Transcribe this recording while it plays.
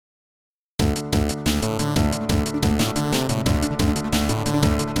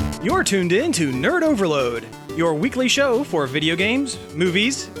You're tuned in to Nerd Overload, your weekly show for video games,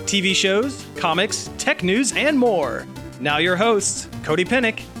 movies, TV shows, comics, tech news, and more. Now your hosts, Cody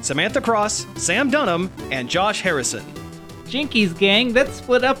Pennick, Samantha Cross, Sam Dunham, and Josh Harrison. Jinkies gang, let's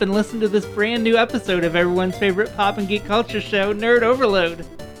split up and listen to this brand new episode of everyone's favorite pop and geek culture show, Nerd Overload.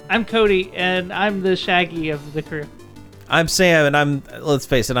 I'm Cody, and I'm the Shaggy of the crew. I'm Sam, and let's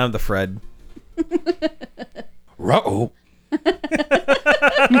face it, I'm the Fred. Ruh-oh.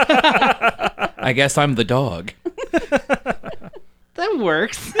 I guess I'm the dog. That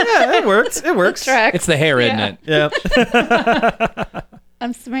works. Yeah, it works. It works. It's the hair, isn't it? Yeah.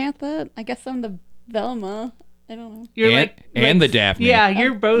 I'm Samantha. I guess I'm the Velma. I don't know. You're and the Daphne. Yeah,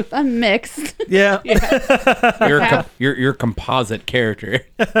 you're both. I'm mixed. Yeah. You're a composite character.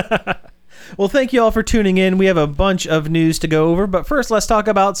 Well, thank you all for tuning in. We have a bunch of news to go over, but first let's talk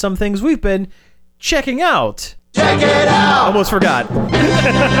about some things we've been checking out. Check it out! Almost forgot.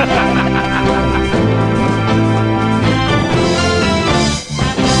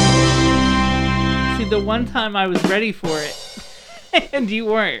 See, the one time I was ready for it, and you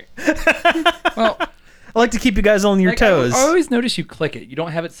weren't. Well, I like to keep you guys on your toes. I always notice you click it. You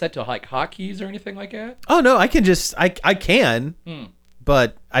don't have it set to like hotkeys or anything like that? Oh, no, I can just, I can,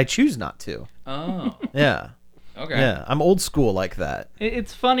 but I choose not to. Oh. Yeah. Okay. Yeah, I'm old school like that.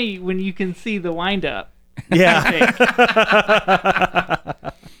 It's funny when you can see the wind-up. Yeah.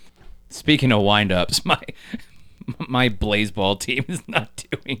 Speaking of wind-ups, my Blazeball team is not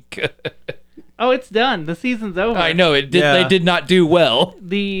doing good. Oh, it's done. The season's over. I know it did. Yeah. They did not do well.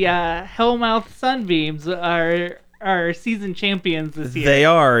 The Hellmouth Sunbeams are season champions this year. They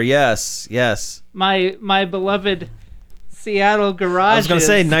are, yes. My beloved Seattle Garages. I was going to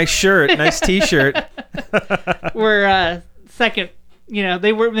say, nice shirt, nice t-shirt. Were second. You know,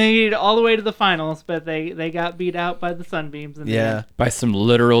 they made it all the way to the finals, but they got beat out by the Sunbeams. In the end. By some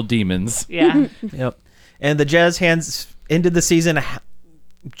literal demons. Yeah. Yep. And the Jazz Hands ended the season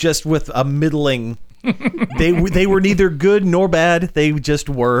just with a middling. They were neither good nor bad. They just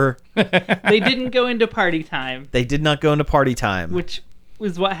were. They didn't go into party time. They did not go into party time. Which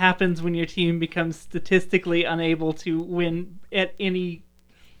is what happens when your team becomes statistically unable to win in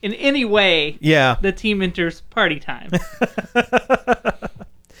any way. Yeah. The team enters party time.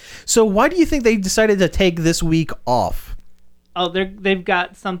 So why do you think they decided to take this week off? Oh, they've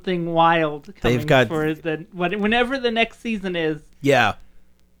got something wild coming for whenever the next season is. Yeah.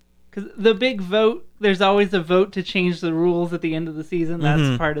 Because the big vote, there's always a vote to change the rules at the end of the season.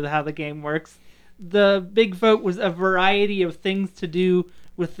 That's part of how the game works. The big vote was a variety of things to do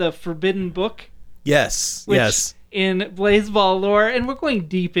with the Forbidden Book. Yes. Which, yes. In Blazeball lore, and we're going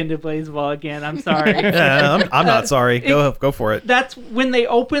deep into Blazeball again. I'm sorry. I'm not sorry. Go for it. That's when they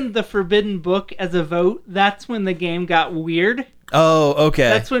opened the Forbidden Book as a vote. That's when the game got weird. Oh, okay.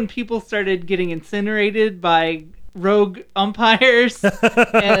 That's when people started getting incinerated by rogue umpires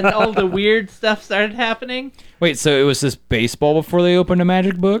and all the weird stuff started happening. Wait, so it was just baseball before they opened a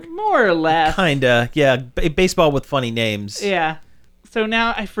magic book? More or less. Kinda. Yeah. Baseball with funny names. Yeah. So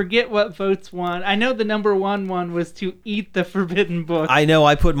now I forget what votes won. I know the number one was to eat the Forbidden Book. I know.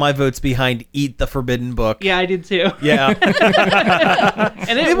 I put my votes behind Eat the Forbidden Book. Yeah, I did too. Yeah.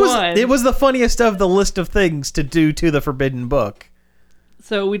 And it won. It was the funniest of the list of things to do to the Forbidden Book.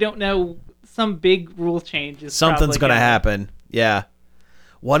 So we don't know. Some big rule change is Something's going to happen. Yeah.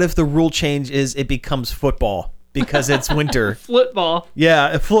 What if the rule change is it becomes football because it's winter? Football.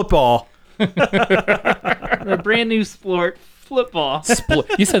 Yeah, football. The brand new sport. Football.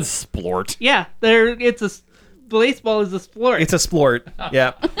 You said splort. Yeah, baseball is a splort. It's a splort.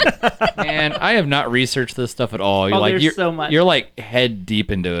 Yeah. And I have not researched this stuff at all. There's so much. You're like head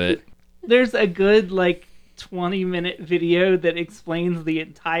deep into it. There's a good 20-minute video that explains the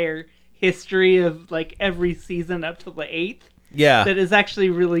entire history of every season up to the 8th. Yeah. That is actually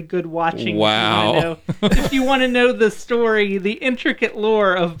really good watching. Wow. If you want to know the story, the intricate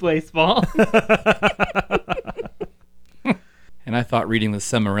lore of baseball. And I thought reading the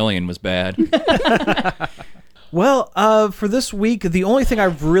Silmarillion was bad. Well, for this week, the only thing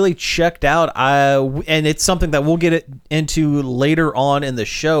I've really checked out, and it's something that we'll get into later on in the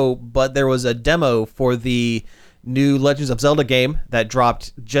show, but there was a demo for the new Legends of Zelda game that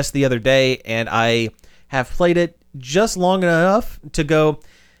dropped just the other day, and I have played it just long enough to go,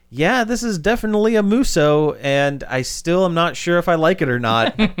 yeah, this is definitely a Muso, and I still am not sure if I like it or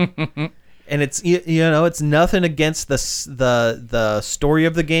not. And it's it's nothing against the story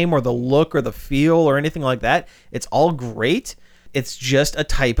of the game or the look or the feel or anything like that. It's all great. It's just a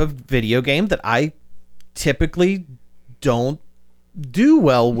type of video game that I typically don't do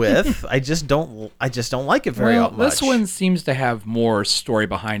well with. I just don't like it very much. This one seems to have more story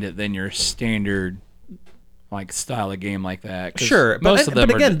behind it than your standard like style of game like that. 'Cause Sure, most of them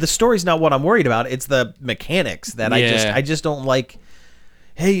but are again, the story's not what I'm worried about. It's the mechanics that I just don't like.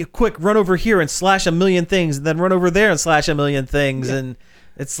 Hey, quick, run over here and slash a million things, and then run over there and slash a million things, and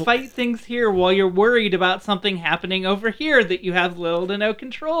it's Fight things here while you're worried about something happening over here that you have little to no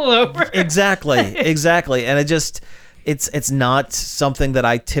control over. exactly, and it's not something that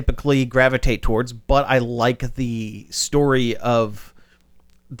I typically gravitate towards, but I like the story of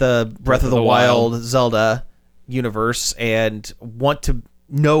the Breath of the Wild Zelda universe and want to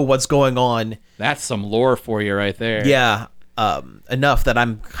know what's going on. That's some lore for you right there. Yeah, enough that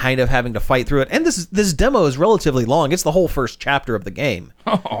I'm kind of having to fight through it. And this demo is relatively long. It's the whole first chapter of the game,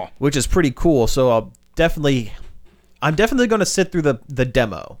 which is pretty cool. So I'm definitely going to sit through the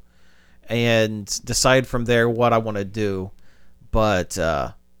demo and decide from there what I want to do. But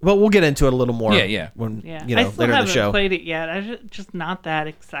we'll get into it a little more. Yeah. When Yeah, you know, I still later in the haven't show. played it yet. I'm just not that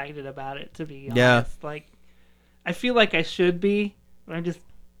excited about it, to be honest. Yeah. Like, I feel like I should be, but I'm just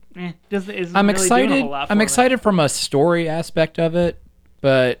isn't I'm really doing a excited. whole lot for I'm me. excited from a story aspect of it,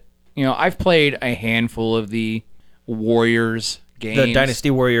 but I've played a handful of the Warriors games, The Dynasty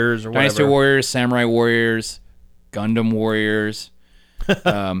Warriors or Dynasty whatever. Warriors, Samurai Warriors, Gundam Warriors.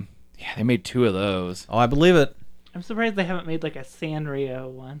 Yeah, they made 2 of those. Oh, I believe it. I'm surprised they haven't made like a Sanrio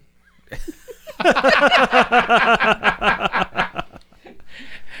one.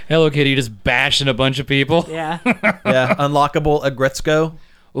 Hello Kitty just bashing a bunch of people. Yeah. Yeah, unlockable Agretzko.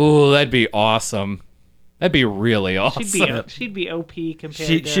 Ooh, that'd be awesome. That'd be really awesome. She'd be OP compared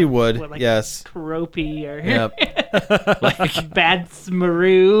to She would, what, like yes. Karopi or Yep. Bad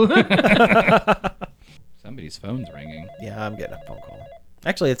Smaroo. Somebody's phone's ringing. Yeah, I'm getting a phone call.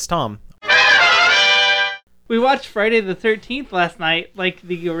 Actually, it's Tom. We watched Friday the 13th last night, like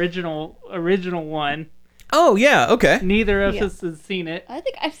the original one. Oh, yeah, okay. Neither of Yeah. us has seen it. I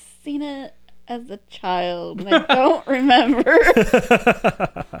think I've seen it as a child, and I don't remember.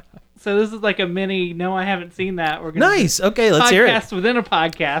 So this is like a mini, no, I haven't seen that. We're gonna Nice. Okay, let's hear it. podcast within a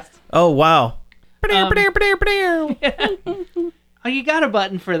podcast. Oh, wow. Oh, you got a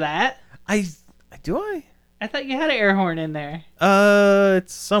button for that. Do I? I thought you had an air horn in there.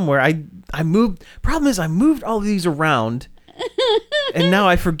 It's somewhere. I moved. Problem is, I moved all these around, and now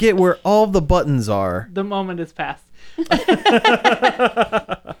I forget where all the buttons are. The moment has passed.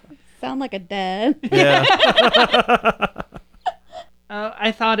 Sound like a dad. Yeah.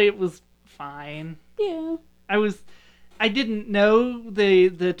 I thought it was fine. Yeah. I didn't know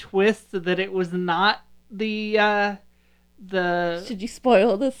the twist that it was not the Should you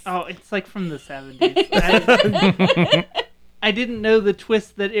spoil this? oh, it's like from the 70s. I didn't know the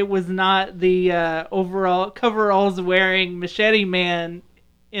twist that it was not the coveralls wearing Machete Man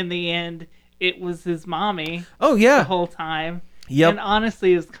in the end. It was his mommy Oh, the yeah. whole time. Yep. And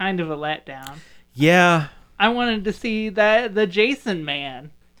honestly, it was kind of a letdown. Yeah. I wanted to see the Jason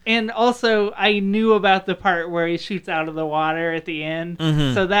Man. And also, I knew about the part where he shoots out of the water at the end,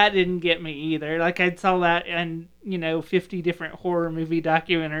 so that didn't get me either. Like, I saw that in, 50 different horror movie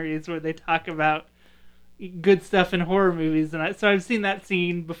documentaries where they talk about good stuff in horror movies, and so I've seen that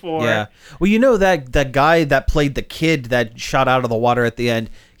scene before. Yeah. Well, that guy that played the kid that shot out of the water at the end,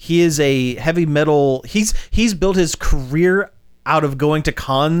 he is a heavy metal. He's built his career out of going to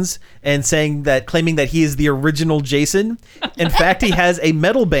cons and claiming that he is the original Jason. In fact, he has a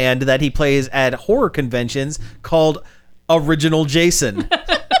metal band that he plays at horror conventions called Original Jason,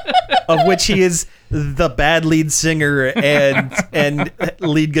 of which he is the bad lead singer and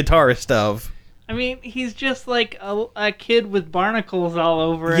lead guitarist of. I mean, he's just like a kid with barnacles all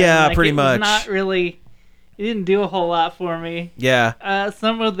over him. Yeah, Like, pretty it was much. Not really. It didn't do a whole lot for me. Yeah.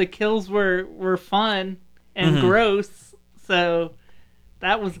 Some of the kills were fun and gross, so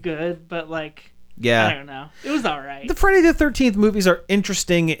that was good. But Yeah. I don't know. It was all right. The Friday the 13th movies are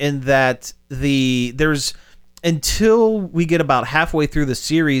interesting in that until we get about halfway through the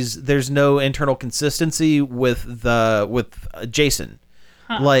series, there's no internal consistency with Jason.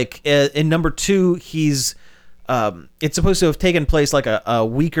 Like in number 2, he's it's supposed to have taken place like a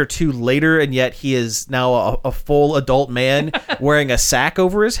week or 2 later, and yet he is now a full adult man wearing a sack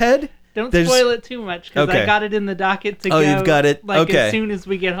over his head. Don't There's- spoil it too much because Okay. I got it in the docket to go. Oh, you've got it? Okay. As soon as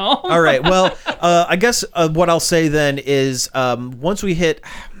we get home. All right. Well, I guess what I'll say then is once we hit,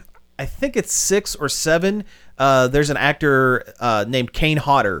 I think it's 6 or 7, there's an actor named Kane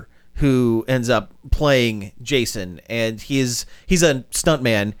Hodder who ends up playing Jason, and he's a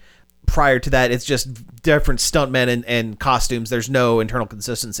stuntman. Prior to that, it's just different stuntmen and costumes. There's no internal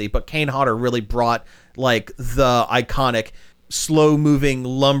consistency, but Kane Hodder really brought like the iconic slow moving,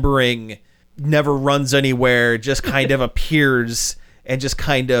 lumbering, never runs anywhere, just kind of appears and just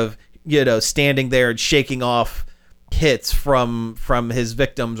kind of, standing there and shaking off hits from his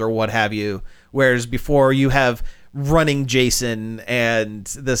victims or what have you. Whereas before you have running Jason and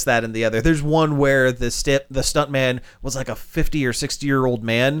this, that, and the other. There's one where the stuntman was like a 50 or 60-year-old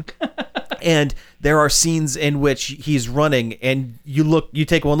man. And there are scenes in which he's running and you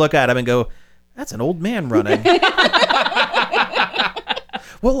take one look at him and go, that's an old man running.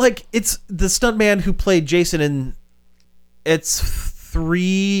 Well, like, it's the stuntman who played Jason in, it's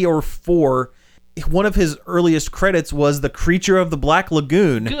 3 or 4. One of his earliest credits was The Creature of the Black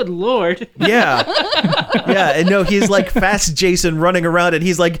Lagoon. Good Lord. Yeah. Yeah, and no, he's like fast Jason running around and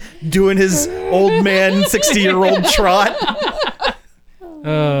he's like doing his old man 60-year-old trot.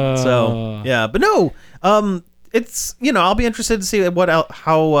 So, yeah, but no, it's, I'll be interested to see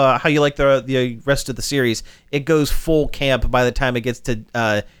how you like the rest of the series. It goes full camp by the time it gets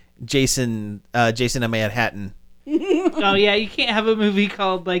to Jason in Manhattan. Oh yeah, you can't have a movie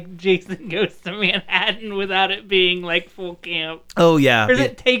called like Jason Goes to Manhattan without it being like full camp. Oh yeah, or is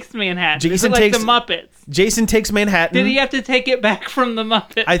it Takes Manhattan? Jason is it like takes the Muppets. Jason Takes Manhattan. Did he have to take it back from the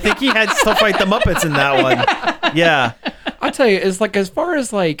Muppets? I think he had stuff like the Muppets in that one. Yeah, I'll tell you, it's like as far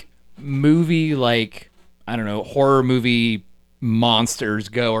as like movie, like I don't know, horror movie monsters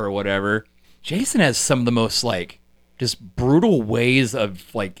go or whatever. Jason has some of the most like just brutal ways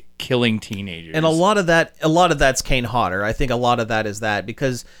of like killing teenagers, and a lot of that's Kane Hodder. I think a lot of that is that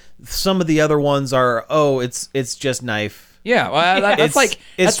because some of the other ones are it's just knife. Yeah, well,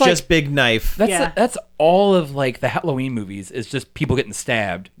 that's just big knife. That's all of like the Halloween movies is just people getting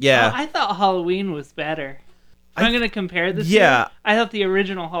stabbed. Yeah, I thought Halloween was better. I'm going to compare this. Yeah, I thought the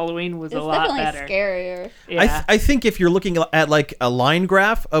original Halloween was a lot better. It's definitely scarier. Yeah. I think if you're looking at like a line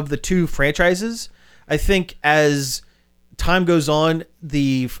graph of the two franchises, I think as time goes on,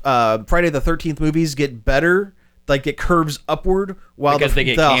 the Friday the 13th movies get better, like it curves upward, while because they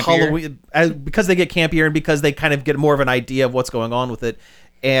get campier. Halloween because they get campier and because they kind of get more of an idea of what's going on with it.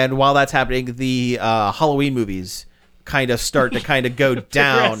 And while that's happening, the Halloween movies kind of start to kind of go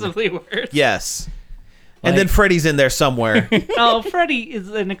down. Progressively worse. Yes. And then Freddy's in there somewhere. Oh, Freddy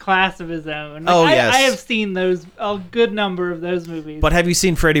is in a class of his own. Yes. I have seen a good number of those movies. But have you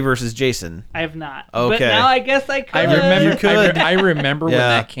seen Freddy versus Jason? I have not. Okay. But now I guess I could. I remember when Yeah.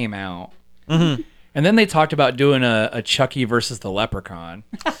 that came out. Mm-hmm. And then they talked about doing a Chucky versus the Leprechaun.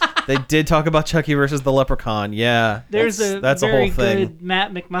 They did talk about Chucky versus the Leprechaun. Yeah. There's that's very a whole thing. good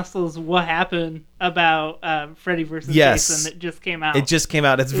Matt McMuscle's What Happened about Freddy versus Yes. Jason that just came out. It just came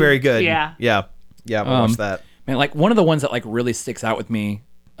out. It's very good. Yeah. Yeah. Yeah, we'll watch that. Man, like one of the ones that like really sticks out with me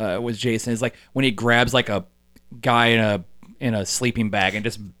was Jason is like when he grabs like a guy in a sleeping bag and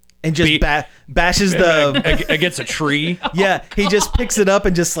just bashes the against a tree. Yeah, he just picks it up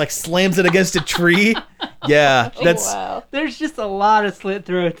and just like slams it against a tree. Yeah, that's Wow. There's just a lot of slit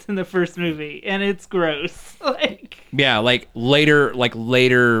throats in the first movie, and it's gross. Yeah, like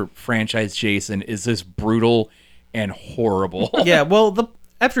later franchise Jason is this brutal and horrible. yeah. Well,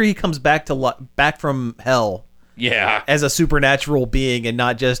 after he comes back from hell, Yeah. as a supernatural being and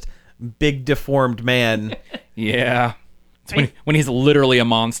not just big deformed man. Yeah. It's when he's literally a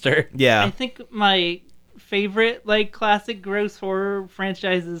monster. Yeah. I think my favorite classic gross horror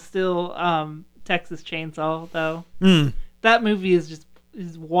franchise is still Texas Chainsaw, though. That movie is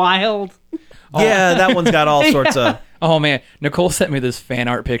wild. Yeah, that one's got all sorts of. Oh man, Nicole sent me this fan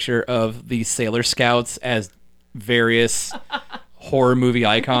art picture of the Sailor Scouts as various horror movie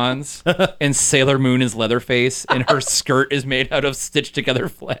icons, and Sailor Moon is Leatherface, and her skirt is made out of stitched together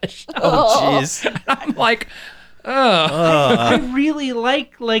flesh. Oh, jeez. I'm like, I really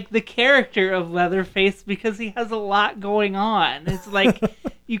like the character of Leatherface because he has a lot going on. It's like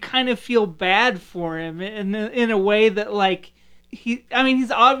you kind of feel bad for him in a way that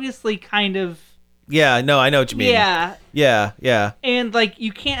he's obviously kind of. Yeah, no, I know what you mean. Yeah. Yeah, yeah. And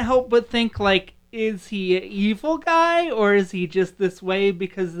you can't help but think is he an evil guy or is he just this way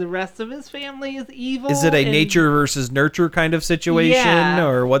because the rest of his family is evil? Is it a nature versus nurture kind of situation, Yeah.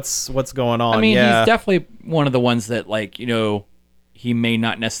 or what's going on? I mean, yeah. he's definitely one of the ones that he may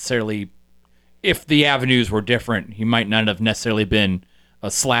not necessarily, if the avenues were different, he might not have necessarily been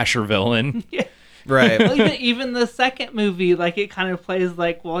a slasher villain. Yeah. Right. Well, even the second movie, it kind of plays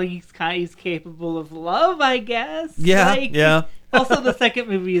he's capable of love, I guess. Yeah, yeah. Also, the second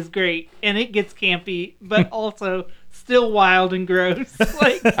movie is great, and it gets campy, but also still wild and gross.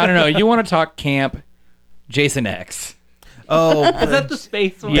 I don't know. You want to talk camp? Jason X. Oh, is that the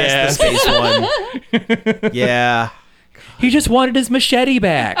space one? That's the space one. Yeah. He just wanted his machete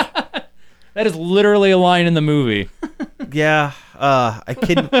back. That is literally a line in the movie. Yeah, I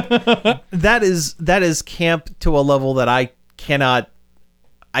can. that is camp to a level that I cannot.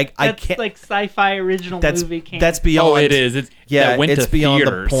 I That's can't. like sci-fi original movie camp. That's beyond. Oh, it is. It's that went it's to beyond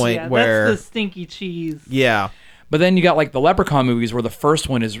theaters. the point yeah, where. that's the stinky cheese. Yeah. But then you got like the Leprechaun movies where the first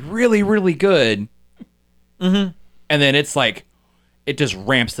one is really, really good. Mm-hmm. And then it's like, it just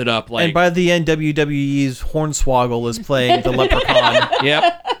ramps it up. Like, And by the end, WWE's Hornswoggle is playing the Leprechaun.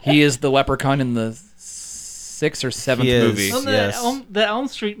 yep, he is the Leprechaun in the 6th or 7th He is. movie. Well, Yes. the Elm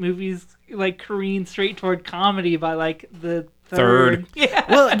Street movies like careen straight toward comedy by like the Third. Yeah.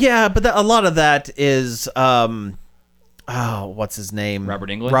 Well, yeah, but a lot of that is, what's his name? Robert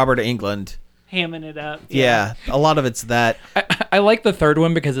Englund? Robert England. Hamming it up. Yeah, a lot of it's that. I like the third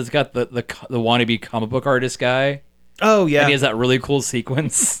one because it's got the wannabe comic book artist guy. Oh yeah. And he has that really cool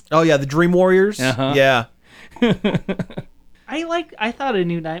sequence. Oh yeah, the Dream Warriors. Uh-huh. Yeah. I thought A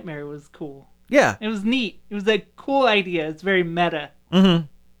New Nightmare was cool. Yeah. It was neat. It was a cool idea. It's very meta. Mm-hmm.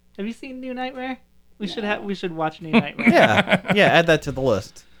 Have you seen New Nightmare? We should watch New Nightmare. Yeah. Yeah. Add that to the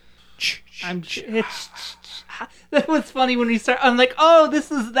list. That was funny when we start. I'm like, oh,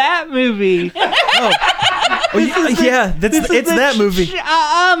 this is that movie. Yeah, it's that movie.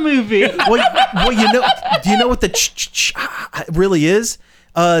 Movie. Well, you know, do you know what the really is?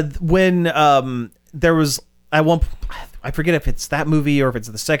 When there was I forget if it's that movie or if it's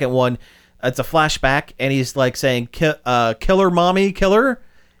the second one. It's a flashback, and he's like saying, "Killer, mommy, killer."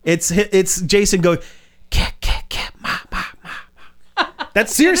 It's Jason going, ma.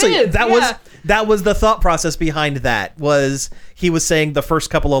 That's seriously It is, that was the thought process behind that. Was he was saying the first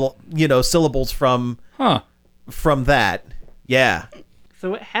couple of syllables from that. Yeah.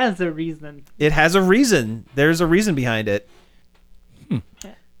 So it has a reason. It has a reason. There's a reason behind it.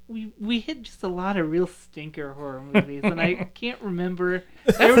 We hit just a lot of real stinker horror movies, and I can't remember.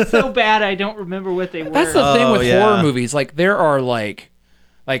 They were so bad I don't remember what they were. That's the thing Oh, with yeah. horror movies. Like there are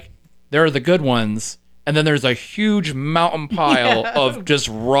there are the good ones, and then there's a huge mountain pile of just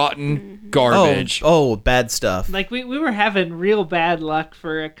rotten garbage. Oh, bad stuff. Like we were having real bad luck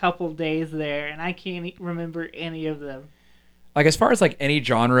for a couple days there, and I can't remember any of them. Like as far as like any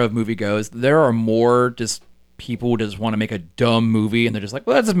genre of movie goes, there are more just people who just want to make a dumb movie, and they're just like,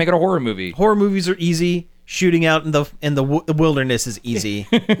 well, let's just make it a horror movie. Horror movies are easy. Shooting out in the wilderness is easy.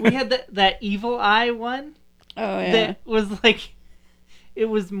 We had that Evil Eye one Oh yeah. that was like, it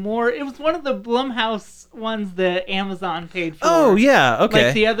was one of the Blumhouse ones that Amazon paid for. Oh yeah, okay.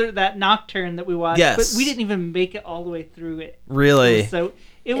 Like the other, that Nocturne that we watched. Yes. But we didn't even make it all the way through it. Really? So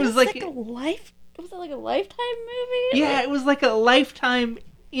it It was like a life. Was it like a Lifetime movie? yeah, it was like a Lifetime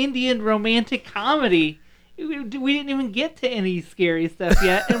Indian romantic comedy. We didn't even get to any scary stuff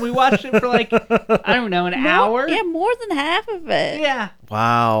yet, and we watched it for like, I don't know, an hour. Yeah, more than half of it. Yeah.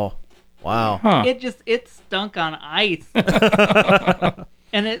 Wow. Huh. It stunk on ice.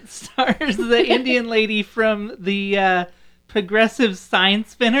 And it stars the Indian lady from the Progressive Sign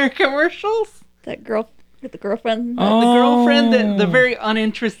Spinner commercials. That girl, the girlfriend. The girlfriend, the very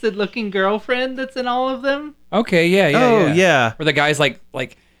uninterested looking girlfriend that's in all of them. Okay, yeah. Oh yeah. Where the guy's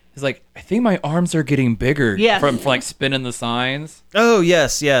he's like, I think my arms are getting bigger. Yes. From like spinning the signs. Oh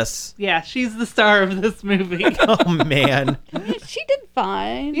yes. Yeah, she's the star of this movie. Oh man. I mean, she did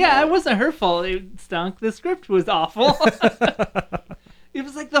fine. Yeah, it wasn't her fault it stunk. The script was awful. It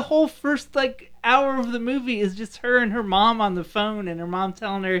was like the whole first like hour of the movie is just her and her mom on the phone, and her mom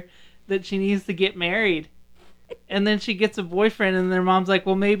telling her that she needs to get married. And then she gets a boyfriend, and their mom's like,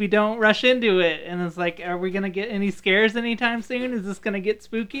 well, maybe don't rush into it. And it's like, are we going to get any scares anytime soon? Is this going to get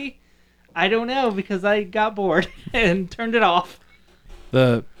spooky? I don't know, because I got bored and turned it off.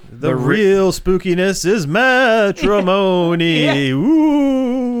 The real spookiness is matrimony. Yeah.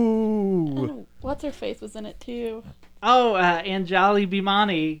 Ooh. Oh, what's her face was in it too. Oh, Anjali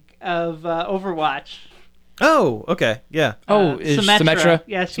Bhimani of Overwatch. Oh, okay. Yeah. Is Symmetra?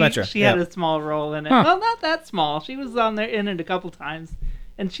 Yeah, Symmetra, she had yeah. a small role in it. Huh. Well, not that small. She was on there in it a couple times,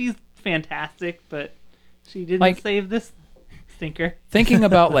 and she's fantastic. But she didn't Like- save this stinker. Thinking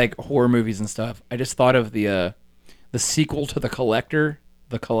about like horror movies and stuff, I just thought of the sequel to The Collector,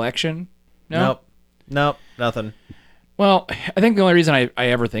 The Collection. No? Nope. Nothing. Well, I think the only reason I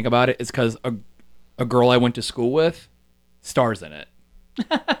ever think about it is because a girl I went to school with stars in it.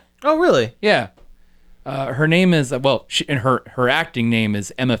 Oh, really? Yeah. Her name is her acting name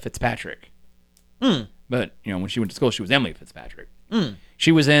is Emma Fitzpatrick. But when she went to school, she was Emily Fitzpatrick.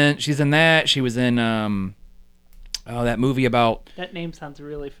 She's in that. She was in that movie about. That name sounds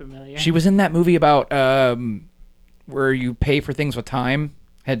really familiar. She was in that movie about where you pay for things with time.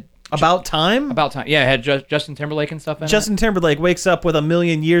 Had About time? about time. Yeah, it had Justin Timberlake and stuff in Justin Timberlake wakes up with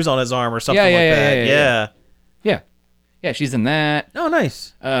 1,000,000 years on his arm or something Yeah, like yeah, that. yeah. Yeah. it. Yeah. Yeah, she's in that. Oh,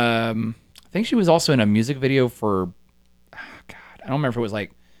 nice. I think she was also in a music video for. Oh, God, I don't remember if it was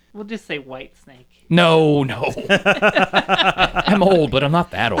like. We'll just say White Snake. No. I'm old, but I'm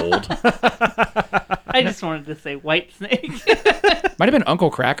not that old. I just wanted to say White Snake. Might have been Uncle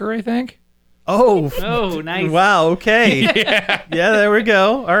Cracker, I think. Oh, Oh, nice. wow. Okay. Yeah, there we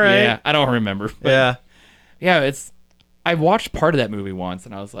go. All right. Yeah, I don't remember. But Yeah. I watched part of that movie once,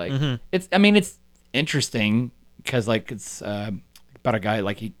 and I was like, it's interesting because like it's about a guy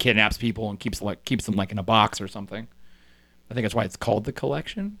like he kidnaps people and keeps them like in a box or something. I think that's why it's called The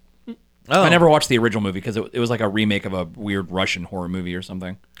Collection. Oh. I never watched the original movie because it was like a remake of a weird Russian horror movie or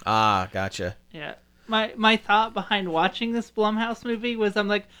something. Ah, gotcha. Yeah. My thought behind watching this Blumhouse movie was I'm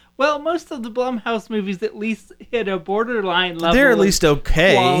like, well, most of the Blumhouse movies at least hit a borderline level. They're at of least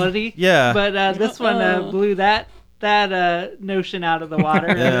okay. quality. Yeah. But this one blew that notion out of the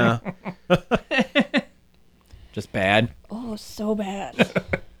water. Yeah. Just bad. Oh, so bad.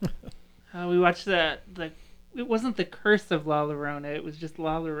 We watched it wasn't The Curse of La Llorona. It was just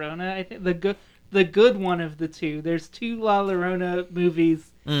La Llorona. I think the good one of the two. There's two La Llorona movies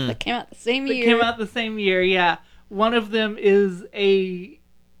That came out the same that year. came out the same year. Yeah, one of them is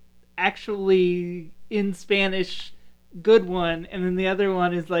actually in Spanish good one, and then the other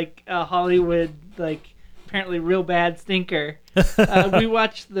one is like a Hollywood apparently real bad stinker. We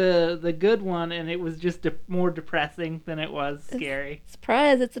watched the good one, and it was just more depressing than it was scary.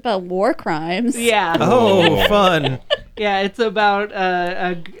 Surprise! It's about war crimes. Yeah. Oh, fun. Yeah, it's about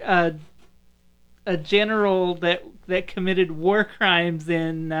a general that committed war crimes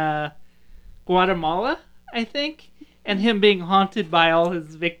in Guatemala, I think, and him being haunted by all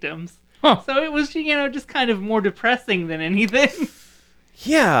his victims. Huh. So it was, just kind of more depressing than anything.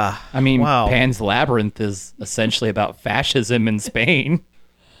 Yeah. I mean, Wow. Pan's Labyrinth is essentially about fascism in Spain.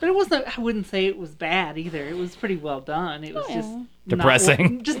 But it wasn't. I wouldn't say it was bad either. It was pretty well done. It was Oh, just yeah.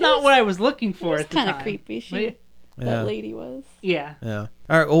 Depressing. not what I was looking for It's at the kind time. of creepy. But, Yeah. That lady was. yeah. Yeah.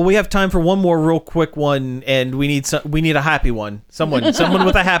 All right. Well, we have time for one more real quick one, and we need a happy one. Someone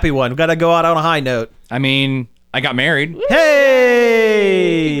with a happy one. We've got to go out on a high note. I mean, I got married.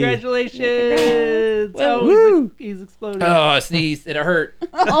 Hey! Congratulations! Oh, Woo! he's exploded. Oh, I sneezed. It hurt.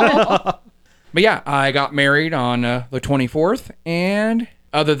 But yeah, I got married on the 24th, and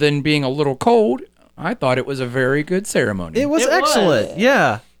other than being a little cold, I thought it was a very good ceremony. It was It excellent. was.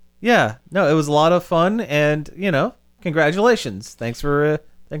 Yeah. Yeah. No, it was a lot of fun, and congratulations. Thanks for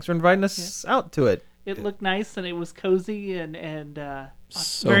inviting us out to it. It looked nice and it was cozy and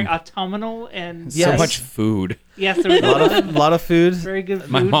So- very autumnal and So Yes. much food. yes, there was A lot of food. very good food.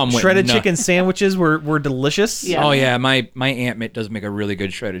 My mom went Shredded nuts. chicken sandwiches were delicious. Yeah. Oh yeah, my aunt does make a really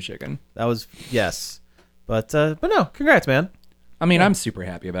good shredded chicken. That was yes. But no, congrats, man. I mean, I'm super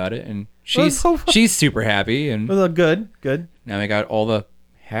happy about it, and Well, she's super happy, and Well, good. now I got all the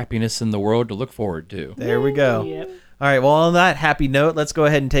happiness in the world to look forward to. There we go. Yep. All right. Well, on that happy note, let's go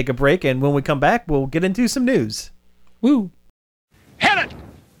ahead and take a break, and when we come back, we'll get into some news. Woo!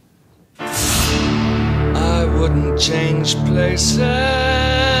 I wouldn't change places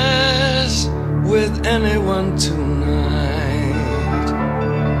with anyone tonight.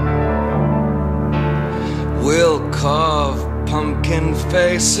 We'll carve pumpkin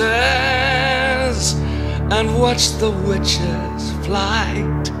faces and watch the witches'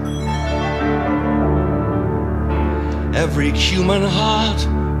 flight. Every human heart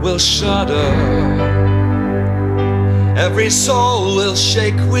will shudder. Every soul will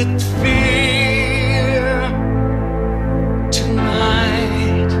shake with fear.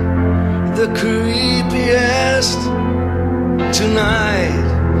 Tonight, the creepiest.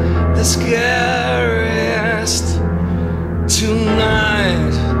 Tonight, the scariest.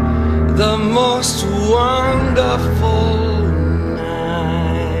 Tonight, the most wonderful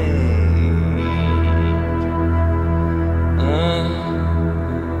night.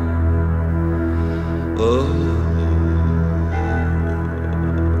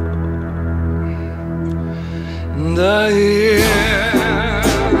 The year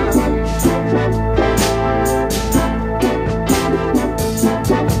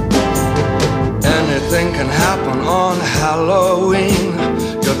anything can happen on Halloween.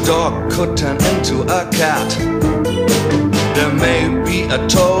 Your dog could turn into a cat. There may be a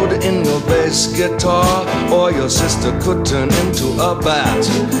toad in your bass guitar, or your sister could turn into a bat.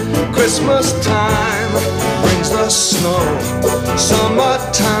 Christmas time brings the snow.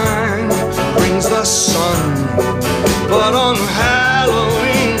 Summertime brings the sun. But on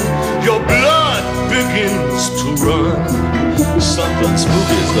Halloween, your blood begins to run. Something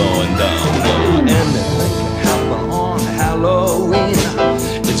spooky's going down. Anything can happen on Halloween.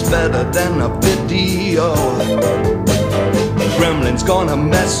 It's better than a video. Berlin's gonna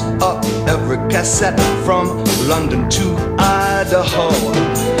mess up every cassette from London to Idaho.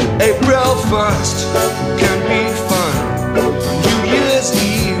 April 1st can be fun. New Year's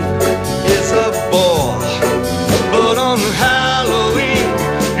Eve is a bore. But on Halloween,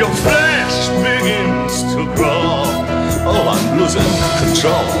 your flesh begins to crawl. Oh, I'm losing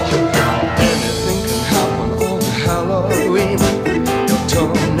control. Anything can happen on Halloween. Your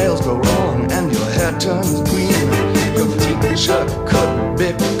toenails grow long and your hair turns green. Your teacher could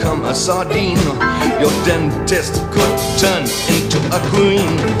become a sardine. Your dentist could turn into a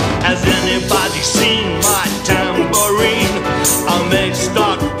queen. Has anybody seen my tambourine? I may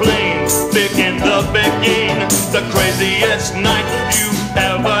start playing big in the beginning. The craziest night you've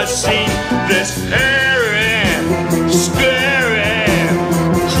ever seen. This hairy, scary,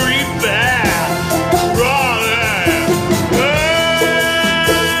 creepy, crawling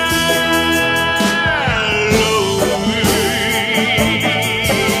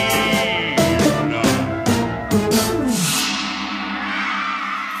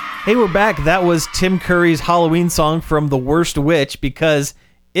Hey, we're back. That was Tim Curry's Halloween song from The Worst Witch because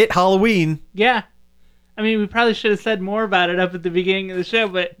it Halloween. Yeah. I mean, we probably should have said more about it up at the beginning of the show,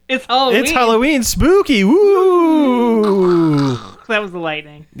 but it's Halloween. It's Halloween, spooky. Woo! That was the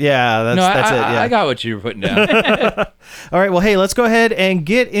lightning. Yeah, that's it. Yeah. I got what you were putting down. All right, well, hey, let's go ahead and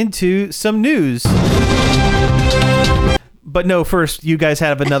get into some news. But no, first, you guys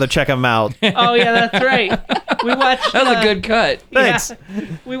have another check 'em out. Oh, yeah, that's right. We watched... That was a good cut. Thanks. Yeah,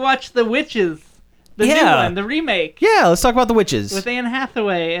 we watched The Witches. The new Yeah. one, the remake. Yeah, let's talk about the witches. With Anne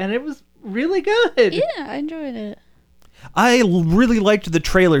Hathaway, and it was really good. Yeah, I enjoyed it. I really liked the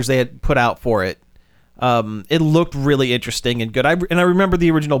trailers they had put out for it. It looked really interesting and good. I remember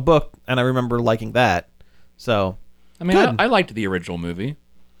the original book, and I remember liking that. So, I mean, good. I liked the original movie.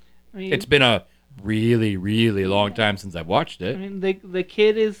 I mean, It's been a really, really long time since I've watched I it. mean, the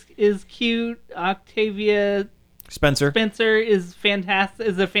kid is cute. Octavia Spencer. Spencer is fantastic.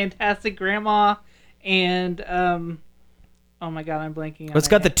 Is a fantastic grandma, and oh my god, I'm blanking. On It's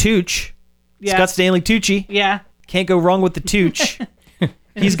got the her name. Tooch. Yeah. It's got Stanley Tucci. Yeah, Can't go wrong with the Tooch.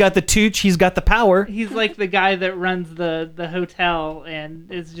 He's got the Tooch. He's got the power. he's like the guy that runs the hotel, and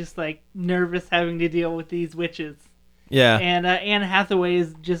is just like nervous having to deal with these witches. Yeah. And Anne Hathaway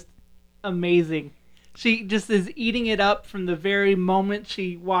is just amazing. She just is eating it up from the very moment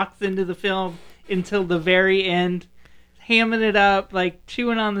she walks into the film until the very end, hamming it up, like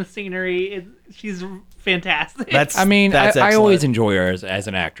chewing on the scenery. She's fantastic. That's. I mean, that's I always excellent. enjoy her as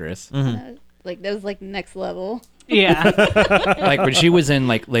an actress. Like that was like next level. yeah. Like when she was in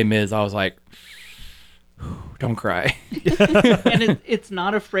like Les Mis, I was like, don't cry. And it's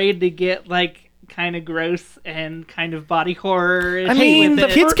not afraid to get like kind of gross and kind of body horror. I mean, The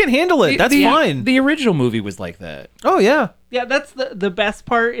kids can handle it. That's fine. The original movie was like that. Oh yeah. Yeah, that's the best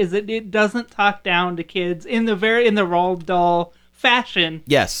part is that it doesn't talk down to kids in the Roald Dahl fashion.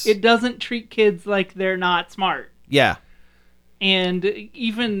 Yes. It doesn't treat kids like they're not smart. Yeah. And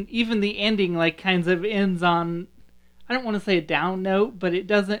even the ending like kinds of ends on, I don't want to say a down note, but it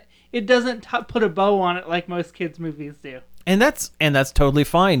doesn't put a bow on it like most kids movies do. And that's totally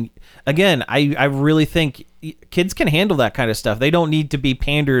fine. Again, I really think kids can handle that kind of stuff. They don't need to be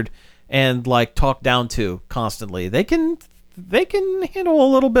pandered and like talked down to constantly. They can handle a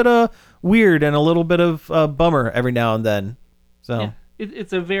little bit of weird and a little bit of bummer every now and then. So Yeah.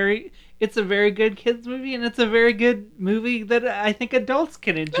 It's a very good kids movie, and it's a very good movie that I think adults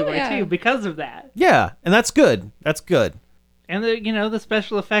can enjoy yeah. too because of that. yeah, and that's good. That's good. And the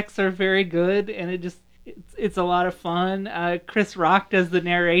special effects are very good, and it's a lot of fun. Chris Rock does the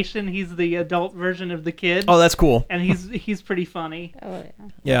narration. He's the adult version of the kid, Oh, that's cool. and he's pretty funny. Oh yeah.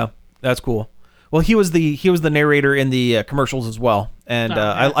 Yeah, that's cool. Well, he was the narrator in the commercials as well, and Oh,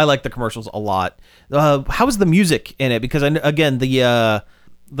 yeah. I like the commercials a lot. How was the music in it? Because again,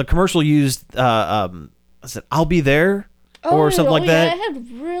 the commercial used was it "I'll Be There" or something like that. Yeah, it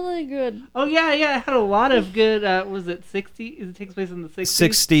had really good. Oh yeah, it had a lot of good. Was it 60? It takes place in the 60s.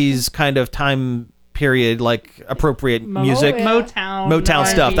 60s kind of time period, like appropriate music. yeah. Motown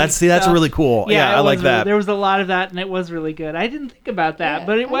stuff. R&B That's stuff. really cool. Yeah, it I like was that. There was a lot of that, and it was really good. I didn't think about that, Yeah.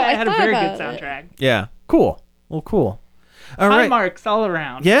 but it I had a thought very good about it. soundtrack. Yeah, cool. Well, cool. All High right. marks all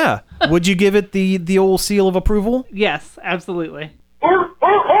around. Yeah. Would you give it the old seal of approval? Yes, absolutely.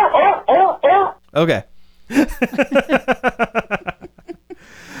 Okay.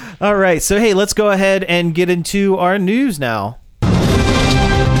 All right. So, hey, let's go ahead and get into our news now.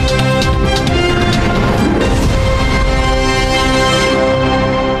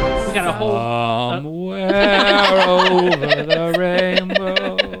 We got a whole. Somewhere over the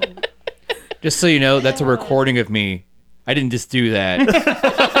rainbow. Just so you know, that's a recording of me I didn't just do that.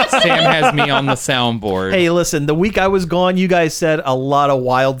 Sam has me on the soundboard. Hey, listen, the week I was gone, you guys said a lot of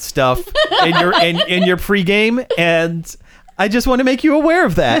wild stuff in your pregame, and I just want to make you aware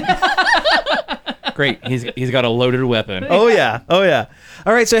of that. Great. He's got a loaded weapon. Oh yeah.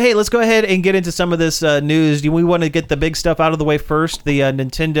 All right, so hey, let's go ahead and get into some of this news. Do we want to get the big stuff out of the way first? The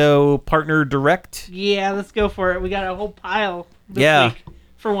Nintendo Partner Direct. Yeah, let's go for it. We got a whole pile this week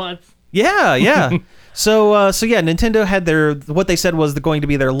for once. Yeah. So yeah, Nintendo had what they said was going to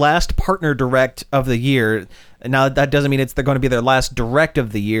be their last Partner Direct of the year. Now that doesn't mean they're going to be their last Direct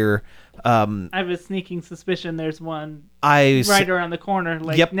of the year. I have a sneaking suspicion there's one right around the corner.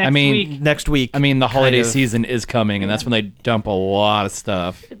 Next week. Next week. I mean, the holiday season is coming, and that's when they dump a lot of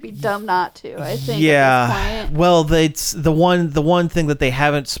stuff. It'd be dumb not to, I think. Yeah. At this point. Well, it's the one thing that they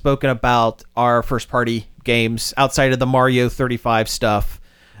haven't spoken about are first party games outside of the Mario 35 stuff.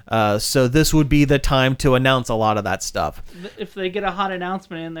 So this would be the time to announce a lot of that stuff. If they get a hot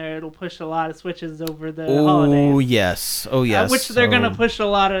announcement in there, it'll push a lot of Switches over the holidays. Oh, yes. Which they're going to push a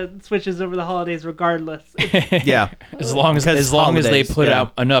lot of Switches over the holidays regardless. Yeah. As long as they put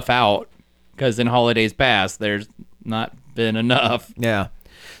out enough out, because in holidays past, there's not been enough. Yeah.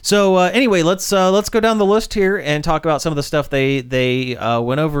 So anyway, let's go down the list here and talk about some of the stuff they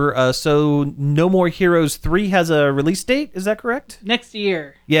went over. So No More Heroes 3 has a release date. Is that correct? Next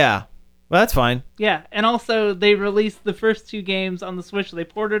year. Yeah. Well, that's fine. Yeah, and also they released the first two games on the Switch. They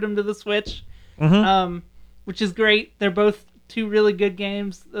ported them to the Switch, which is great. They're both two really good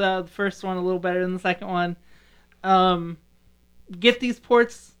games. The first one a little better than the second one. Get these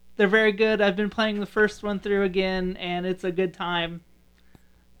ports. They're very good. I've been playing the first one through again, and it's a good time.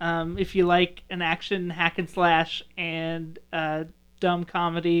 If you like an action hack and slash and dumb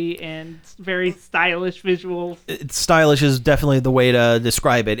comedy and very stylish visuals. Stylish is definitely the way to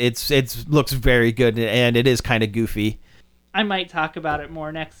describe it. It looks very good, and it is kind of goofy. I might talk about it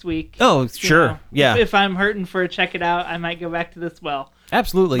more next week. Oh, sure. Yeah. If I'm hurting for a check it out, I might go back to this well.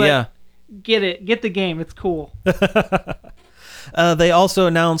 Absolutely, but yeah. Get the game. It's cool. They also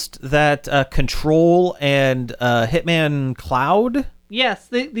announced that Control and Hitman Cloud. Yes,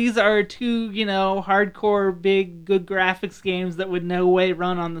 these are two, hardcore, big, good graphics games that would no way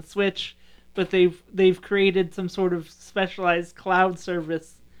run on the Switch, but they've created some sort of specialized cloud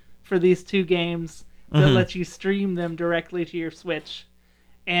service for these two games that lets you stream them directly to your Switch.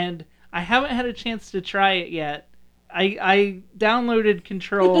 And I haven't had a chance to try it yet. I downloaded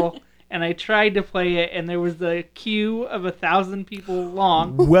Control and I tried to play it, and there was a queue of 1,000 people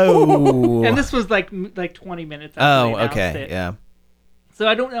long. Whoa! And this was like 20 minutes after they announced it. Yeah. So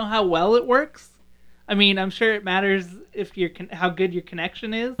I don't know how well it works. I mean, I'm sure it matters if how good your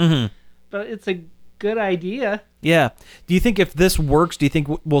connection is, but it's a good idea. Yeah. Do you think if this works, do you think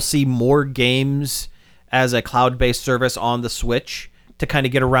we'll see more games as a cloud-based service on the Switch to kind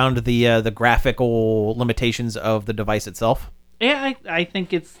of get around the graphical limitations of the device itself? Yeah, I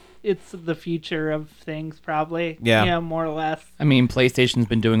think it's the future of things, probably. Yeah, more or less. I mean, PlayStation's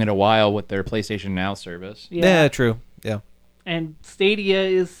been doing it a while with their PlayStation Now service. Yeah, true. Yeah. And Stadia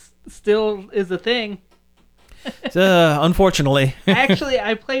is still a thing. Unfortunately. Actually,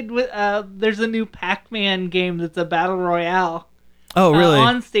 I played with. There's a new Pac-Man game that's a battle royale. Oh, really?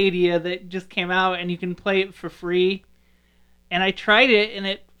 On Stadia that just came out, and you can play it for free. And I tried it, and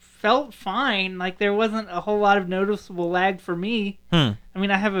it felt fine. Like, there wasn't a whole lot of noticeable lag for me. I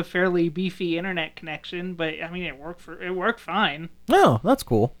mean, I have a fairly beefy internet connection, but I mean, it worked fine. Oh, that's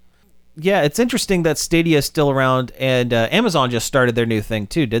cool. Yeah, it's interesting that Stadia is still around, and Amazon just started their new thing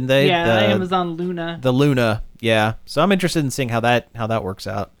too, didn't they? Yeah, Amazon Luna. The Luna, yeah. So I'm interested in seeing how that works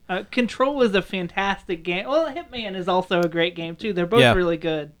out. Control is a fantastic game. Well, Hitman is also a great game too. They're both really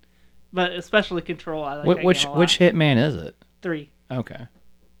good, but especially Control. I like. Which Hitman is it? 3. Okay.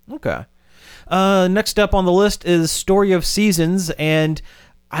 Next up on the list is Story of Seasons, and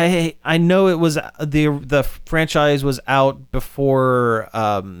I know it was the franchise was out before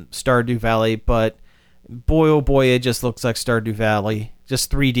Stardew Valley, but boy oh boy, it just looks like Stardew Valley, just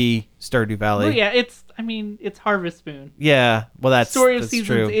 3D Stardew Valley. Well, yeah, it's Harvest Moon. Yeah, well that's Story of Seasons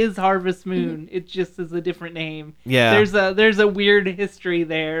true. is Harvest Moon. It just is a different name. Yeah, there's a weird history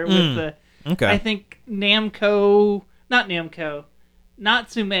there with the. Okay. I think Natsume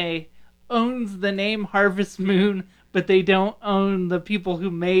owns the name Harvest Moon, but they don't own the people who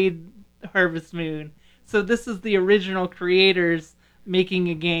made Harvest Moon. So this is the original creators making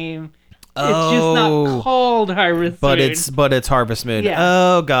a game. It's just not called Harvest Moon. But it's Harvest Moon. Yeah.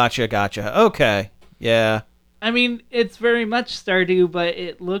 Oh, gotcha. Okay. Yeah. I mean, it's very much Stardew, but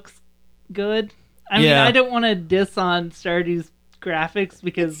it looks good. I mean, I don't want to diss on Stardew's graphics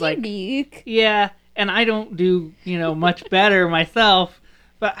because it's unique. Yeah, and I don't do, much better myself,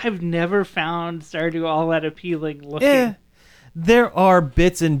 but I've never found Stardew all that appealing looking. Yeah. There are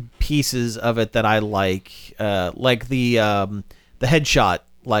bits and pieces of it that I like the headshot,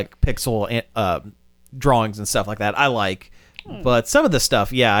 like pixel drawings and stuff like that. I like, but some of the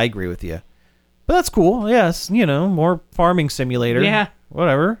stuff, yeah, I agree with you. But that's cool. Yes, more farming simulator. Yeah.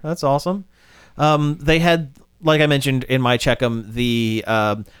 Whatever. That's awesome. They had, like I mentioned in my Check'em, the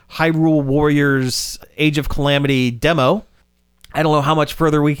Hyrule Warriors Age of Calamity demo. I don't know how much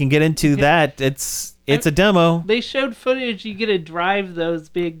further we can get into that. It's a demo. They showed footage. You get to drive those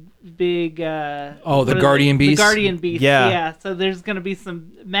big. the what are Guardian they? Beasts? The Guardian Beasts. Yeah. Yeah. So there's going to be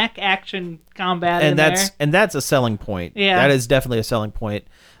some mech action combat And in that's there. and that's a selling point. Yeah. That is definitely a selling point.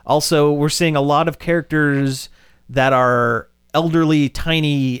 Also, we're seeing a lot of characters that are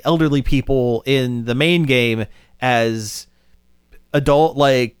tiny elderly people in the main game as adult,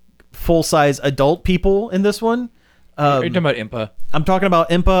 like full-size adult people in this one. Are you talking about Impa? I'm talking about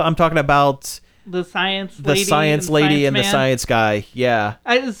Impa. I'm talking about The science the lady. science lady and the man. science guy. Yeah.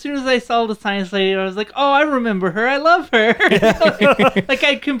 As soon as I saw the science lady, I was like, "Oh, I remember her. I love her." like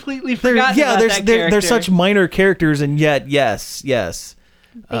I completely forgot. There's they're such minor characters, and yet yes.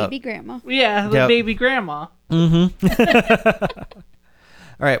 Baby grandma. Yeah, the Yep. baby grandma. All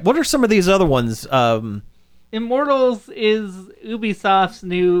right. What are some of these other ones? Immortals is Ubisoft's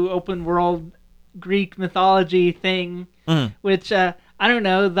new open world Greek mythology thing, which I don't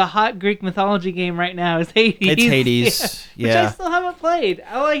know. The hot Greek mythology game right now is Hades. It's Hades. Which Yeah. I still haven't played.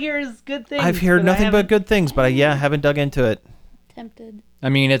 All I hear is good things. I've heard but I nothing but haven't- good things, but I haven't dug into it. Tempted. I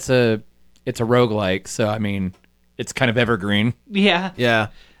mean, it's a roguelike, so I mean, it's kind of evergreen. Yeah, Yeah.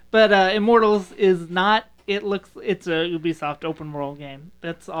 but Immortals is not. It's a Ubisoft open world game.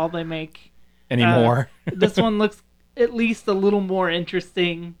 That's all they make Anymore. This one looks at least a little more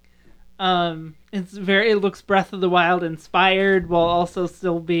interesting. It looks Breath of the Wild inspired while also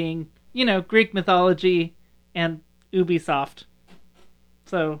still being, Greek mythology and Ubisoft.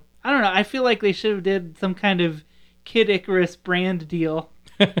 So, I don't know. I feel like they should have did some kind of Kid Icarus brand deal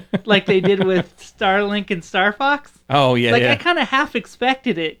like they did with Starlink and Star Fox. Oh yeah, I yeah. kind of half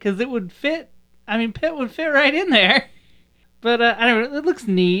expected it because it would fit. I mean, Pit would fit right in there. But I don't know. It looks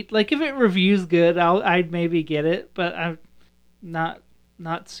neat. Like if it reviews good, I'd maybe get it. But I'm not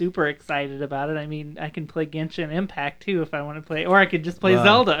super excited about it. I mean, I can play Genshin Impact too if I want to play, or I could just play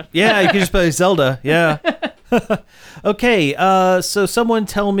Zelda. Yeah, you can just play Zelda. Yeah. Okay. So someone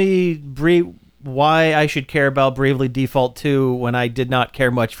tell me why I should care about Bravely Default 2 when I did not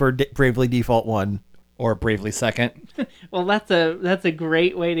care much for Bravely Default 1. Or Bravely Second. Well, that's a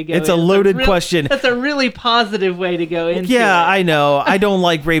great way to go. It's a loaded question. That's a really positive way to go into Yeah, it. I know. I don't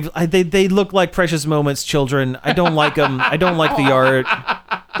like they look like Precious Moments children. I don't like them. I don't like the art.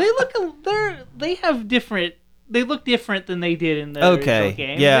 They look different than they did in the Okay, original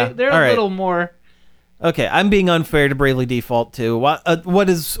game. yeah, They're all a right. little more. Okay, I'm being unfair to Bravely Default 2.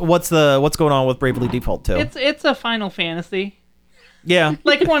 What's going on with Bravely Default 2? It's a Final Fantasy, Yeah.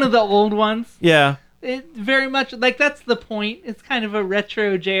 like one of the old ones. Yeah. It very much like that's the point. It's kind of a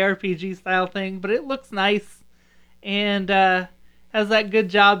retro JRPG style thing, but it looks nice and has that good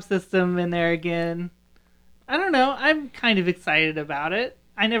job system in there again. I don't know. I'm kind of excited about it.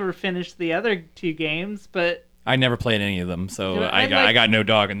 I never finished the other two games, but I never played any of them, so Yeah, I got no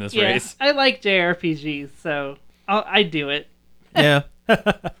dog in this yeah, race. I like JRPGs, so I do it. Yeah.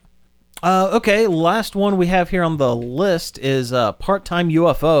 Okay, last one we have here on the list is Part-Time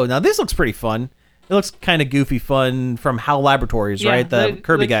UFO. Now, this looks pretty fun. It looks kind of goofy fun from HAL Laboratories, right? The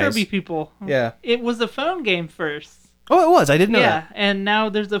Kirby guys. Kirby people. Yeah. It was a phone game first. Oh, it was. I didn't know Yeah, that. and now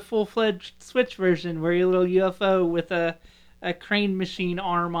there's a full-fledged Switch version where you're a little UFO with a crane machine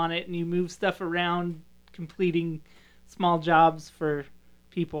arm on it, and you move stuff around, completing small jobs for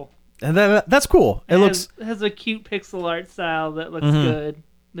people. And that's cool. It looks... has a cute pixel art style that looks Mm-hmm. good.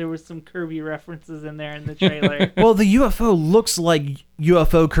 There was some Kirby references in there in the trailer. Well, the UFO looks like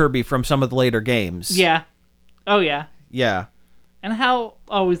UFO Kirby from some of the later games. Yeah. Oh, yeah. Yeah. And HAL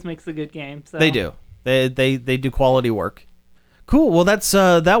always makes a good game. So. They do. They do quality work. Cool. Well,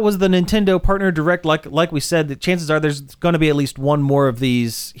 that was the Nintendo Partner Direct. Like we said, the chances are there's going to be at least one more of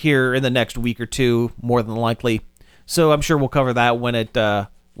these here in the next week or two, more than likely. So I'm sure we'll cover that when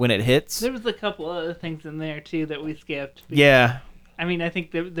it hits. There was a couple other things in there, too, that we skipped. Yeah. I mean, I think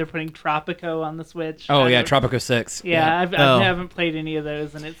they're putting Tropico on the Switch. Oh I yeah, don't- Tropico 6. Yeah, I Oh. haven't played any of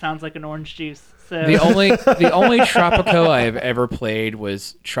those, and it sounds like an orange juice. So The only Tropico I have ever played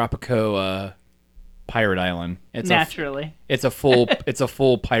was Tropico Pirate Island. naturally. It's a full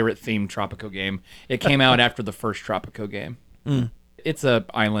pirate themed Tropico game. It came out after the first Tropico game. It's a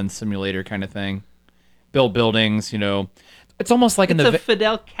island simulator kind of thing. build buildings. It's almost like It's a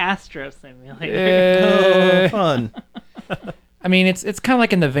Fidel Castro simulator. Oh, fun. I mean, it's kind of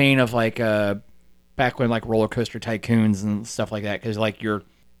like in the vein of like back when like Roller Coaster Tycoons and stuff like that, because like your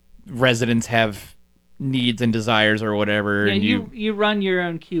residents have needs and desires or whatever, Yeah, and you run your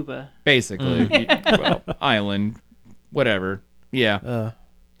own Cuba. basically island, whatever. Yeah.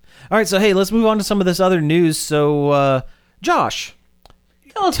 All right, so hey, let's move on to some of this other news. So, Josh,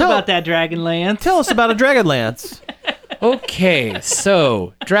 Tell us about that Dragonlance. tell us about a Dragonlance. Okay,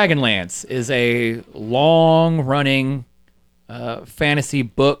 so Dragonlance is a long-running fantasy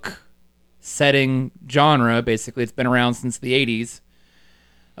book setting genre. Basically, it's been around since the 80s.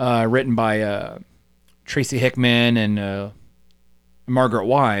 Written by Tracy Hickman and Margaret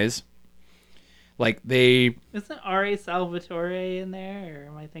Wise. Isn't R.A. Salvatore in there, or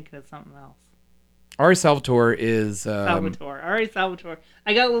am I thinking of something else? R.A. Salvatore is Salvatore. R.A. Salvatore.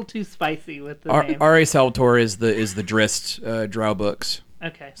 I got a little too spicy with the name. R.A. Salvatore is the Drizzt Drow books.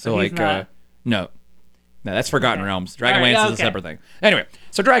 Okay, So he's not... no, that's Forgotten Okay. Realms. All right, Dragonlance is a okay. separate thing. Anyway,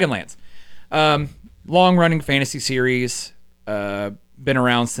 so Dragonlance, long-running fantasy series, been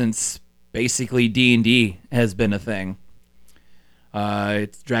around since basically D&D has been a thing.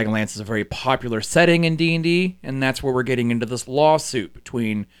 Dragonlance is a very popular setting in D&D, and that's where we're getting into this lawsuit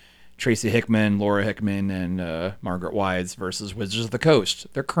between Tracy Hickman, Laura Hickman, and Margaret Wise versus Wizards of the Coast.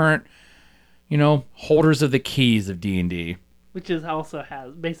 They're current, holders of the keys of D&D. Which is also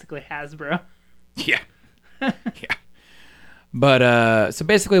basically Hasbro. Yeah. Yeah. But so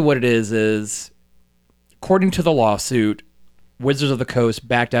basically what it is according to the lawsuit, Wizards of the Coast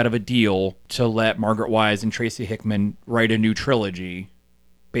backed out of a deal to let Margaret Wise and Tracy Hickman write a new trilogy,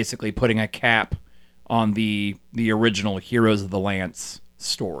 basically putting a cap on the original Heroes of the Lance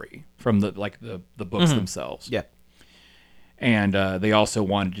story from the books themselves. Yeah. And they also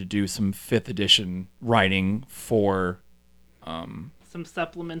wanted to do some 5th edition writing for Some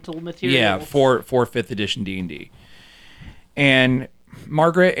supplemental material. Yeah, for 5th edition D&D. And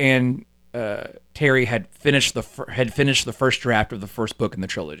Margaret and Terry had finished the first draft of the first book in the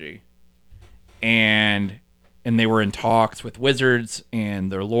trilogy, and they were in talks with Wizards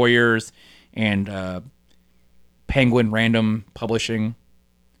and their lawyers and Penguin Random Publishing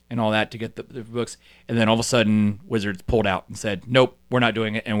and all that to get the books. And then all of a sudden, Wizards pulled out and said, "Nope, we're not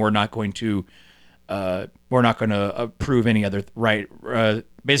doing it, and we're not going to approve any other right."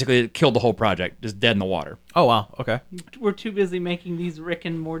 Basically, it killed the whole project, just dead in the water. Oh, wow. Okay. We're too busy making these Rick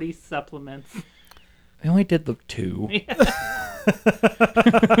and Morty supplements. They only did the 2. It's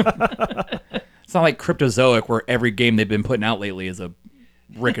not like Cryptozoic, where every game they've been putting out lately is a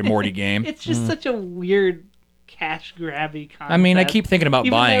Rick and Morty game. It's just such a weird cash grabby concept. I mean, I keep thinking about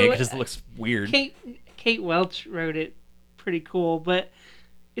Even buying it though because it looks weird. Kate Welch wrote it pretty cool, but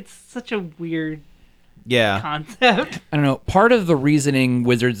it's such a weird Yeah. concept. I don't know. Part of the reasoning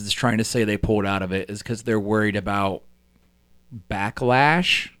Wizards is trying to say they pulled out of it is because they're worried about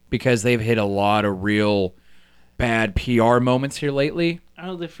backlash, because they've hit a lot of real bad PR moments here lately. I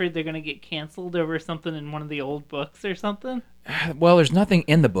don't know, they're afraid they're going to get canceled over something in one of the old books or something. Well, there's nothing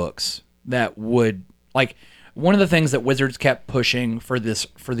in the books that would, like, one of the things that Wizards kept pushing for the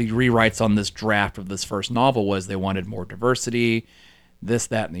rewrites on this draft of this first novel was they wanted more diversity, this,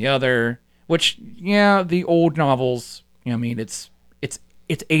 that, and the other. Which, yeah, the old novels, I mean, it's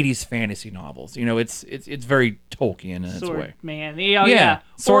 80s fantasy novels. It's very Tolkien in its way. Swordman. Yeah.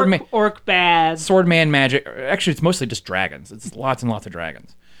 Swordman. Orc bad. Swordman magic. Actually, it's mostly just dragons. It's lots and lots of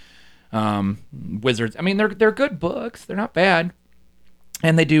dragons. Wizards. I mean, they're good books. They're not bad.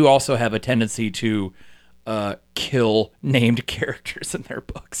 And they do also have a tendency to kill named characters in their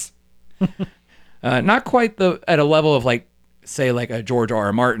books. Not quite at a level of say a George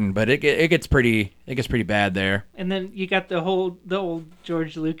R.R. Martin, but it gets pretty bad there. And then you got the old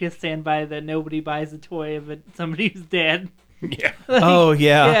George Lucas standby that nobody buys a toy of somebody who's dead. Yeah. Oh,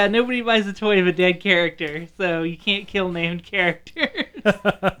 yeah. Yeah, nobody buys a toy of a dead character, so you can't kill named characters.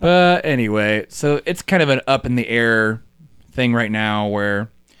 But anyway, so it's kind of an up in the air thing right now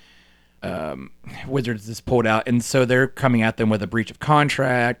where Wizards is pulled out, and so they're coming at them with a breach of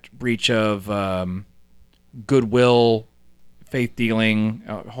contract, breach of goodwill, faith dealing,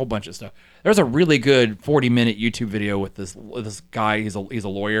 a whole bunch of stuff. There's a really good 40-minute YouTube video with this guy. He's a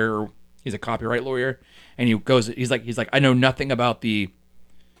lawyer, or he's a copyright lawyer, and he's like, I know nothing about the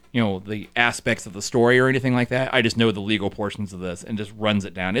aspects of the story or anything like that. I just know the legal portions of this, and just runs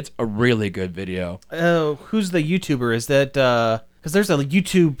it down. It's a really good video. Oh, who's the YouTuber? Is that because there's a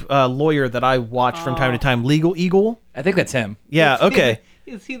YouTube lawyer that I watch from time to time, Legal Eagle. I think that's him. Yeah, okay.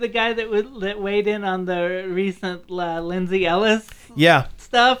 Is he the guy that weighed in on the recent Lindsay Ellis Yeah,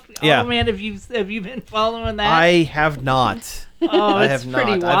 stuff? Yeah. Oh man, have you been following that? I have not. Oh, I it's have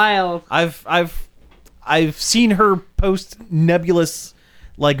pretty not. wild. I've seen her post nebulous,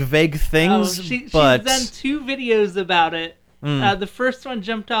 like vague things, She's but done 2 videos about it. The first one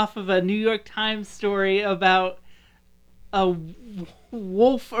jumped off of a New York Times story about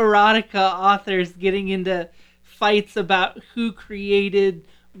wolf erotica authors getting into fights about who created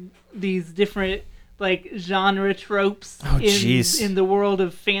these different like genre tropes in the world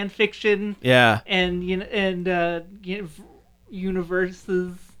of fan fiction. yeah, And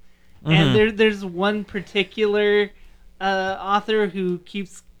universes. And there's one particular author who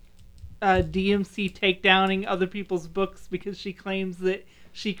keeps DMC takedowning other people's books because she claims that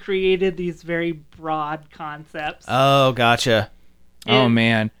she created these very broad concepts. oh, gotcha. Oh And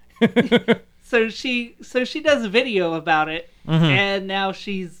man. So she does a video about it, and now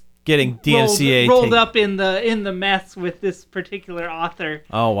she's Getting DMCA rolled up in the mess with this particular author.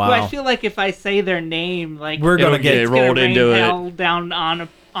 Oh, wow. Who I feel like if I say their name, like We're gonna It'll get get it's rolled gonna rain into it. hell down on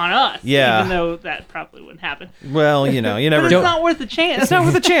us. Yeah. Even though that probably wouldn't happen. Well, you know, you But never it's know. not worth a chance. It's not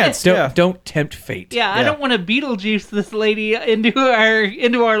worth a chance. Don't don't tempt fate. Yeah, I Yeah. don't want to Beetlejuice this lady into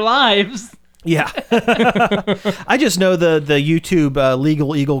our lives. Yeah. I just know the YouTube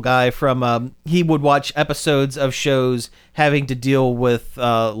Legal Eagle guy from he would watch episodes of shows having to deal with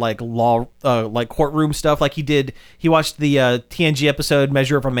like law like courtroom stuff. Like he watched the TNG episode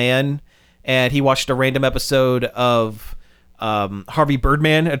Measure of a Man, and he watched a random episode of Harvey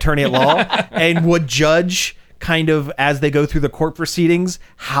Birdman, Attorney at Law, and would judge kind of as they go through the court proceedings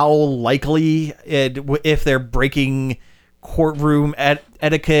how likely if they're breaking courtroom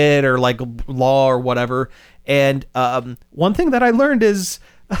etiquette or like law or whatever. And one thing that I learned is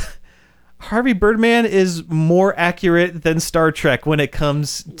Harvey Birdman is more accurate than Star Trek when it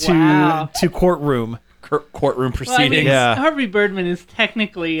comes to Wow. to courtroom. Courtroom Well, I mean, proceedings. Yeah. Harvey Birdman is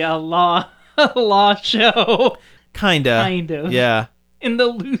technically a law show Kinda. Kind of. Yeah. in the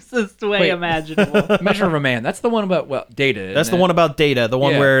loosest way Wait. imaginable. Measure of a Man. That's the one about Data. That's isn't the it? one about Data, the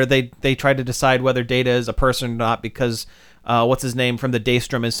one Yeah. where they tried to decide whether Data is a person or not because what's his name from the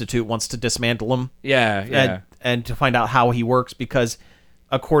Daystrom Institute wants to dismantle him. Yeah, yeah. And to find out how he works, because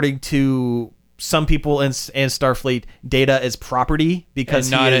according to some people in Starfleet, Data is property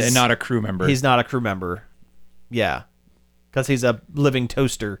because and not a crew member. he's not a crew member. Yeah, because he's a living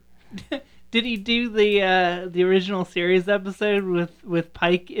toaster. Did he do the original series episode with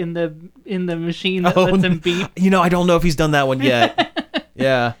Pike in the machine that lets him beep? You know, I don't know if he's done that one yet.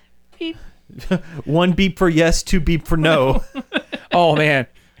 Yeah. Beep. 1 beep for yes, 2 beep for no. Oh man,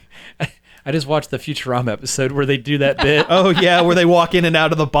 I just watched the Futurama episode where they do that bit. Oh yeah, where they walk in and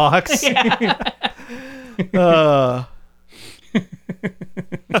out of the box.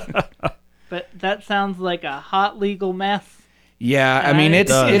 But that sounds like a hot legal mess. Yeah, I mean It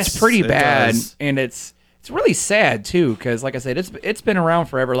does. it's pretty It bad, does. and it's really sad too, because like I said, it's been around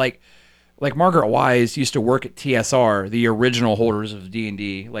forever. Like Margaret Wise used to work at TSR, the original holders of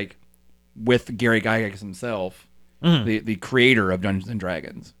D&D, like with Gary Gygax himself, the creator of Dungeons and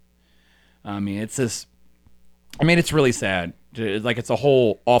Dragons. I mean, it's really sad. Like it's a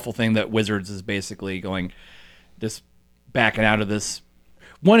whole awful thing that Wizards is basically going, just backing out of this.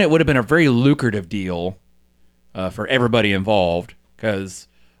 One, it would have been a very lucrative deal for everybody involved, because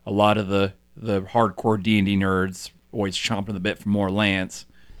a lot of the hardcore D&D nerds always chomping the bit for more Lance.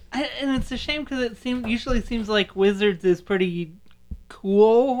 And it's a shame because it usually seems like Wizards is pretty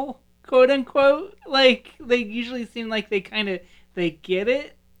cool, quote unquote. Like they usually seem like they get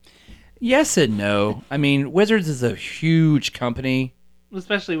it, Yes and no. I mean, Wizards is a huge company.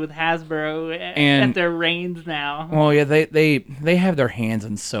 especially with Hasbro And- at their reins now. Well, yeah, they have their hands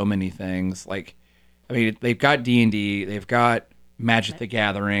in so many things. Like, I mean, they've got D&D, they've got Magic the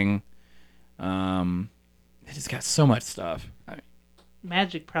Gathering. They just got so much stuff.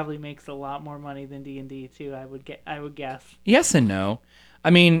 Magic probably makes a lot more money than D&D too. I would guess. Yes and no. I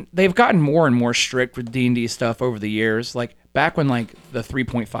mean, they've gotten more and more strict with D&D stuff over the years. Like back when like the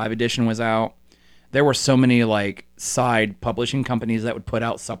 3.5 edition was out, there were so many like side publishing companies that would put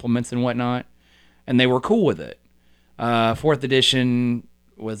out supplements and whatnot, and they were cool with it. 4th edition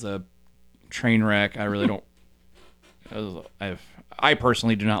was a train wreck. I really don't. I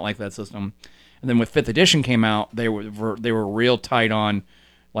personally do not like that system. And then when 5th edition came out, they were real tight on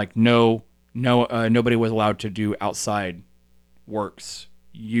like nobody was allowed to do outside works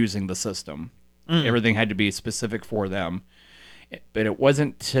using the system. Everything had to be specific for them. But it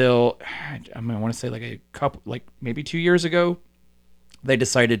wasn't till I want to say like maybe 2 years ago they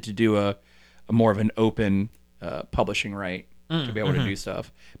decided to do a more of an open publishing right to be able to do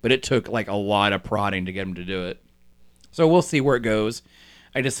stuff. But it took like a lot of prodding to get them to do it. So we'll see where it goes.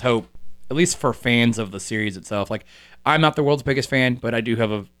 I just hope, at least for fans of the series itself, like I'm not the world's biggest fan, but I do have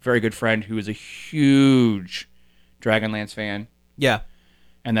a very good friend who is a huge Dragonlance fan. Yeah.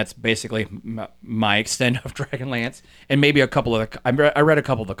 And that's basically my extent of Dragonlance, and maybe a couple of I read a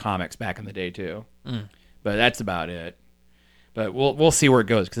couple of the comics back in the day too, but that's about it. But we'll see where it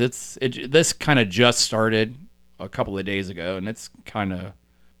goes, because this kind of just started a couple of days ago, and it's kind of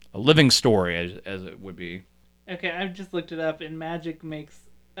a living story as it would be. Okay, I've just looked it up, and Magic makes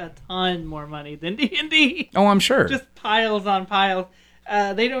a ton more money than D&D. Oh, I'm sure. Just piles on piles.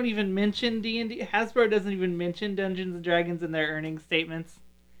 They don't even mention D&D. Hasbro doesn't even mention Dungeons and Dragons in their earnings statements.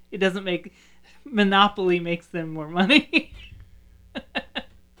 It doesn't make... Monopoly makes them more money.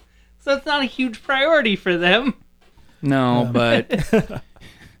 So it's not a huge priority for them. No, but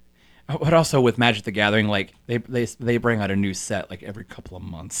also with Magic the Gathering, like they bring out a new set like every couple of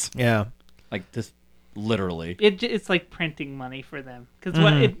months. Yeah. Like this, literally. It's like printing money for them, because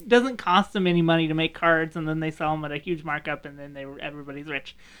it doesn't cost them any money to make cards, and then they sell them at a huge markup, and then everybody's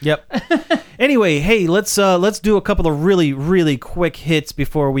rich. Yep. Anyway, hey, let's do a couple of really, really quick hits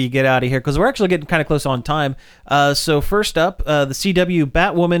before we get out of here, because we're actually getting kind of close on time. So first up, the CW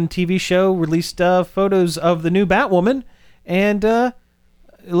Batwoman TV show released photos of the new Batwoman, and it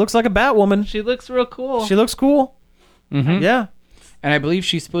looks like a Batwoman. She looks real cool. She looks cool. Mm-hmm. Yeah. And I believe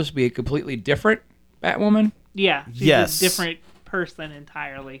she's supposed to be a completely different Batwoman. Yeah, she's Yes. a different person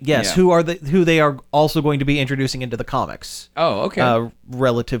entirely. Yes, Yeah. who they are also going to be introducing into the comics Oh, okay.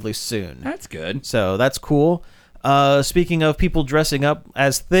 relatively soon. That's good. So that's cool. Speaking of people dressing up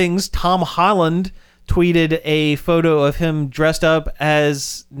as things, Tom Holland tweeted a photo of him dressed up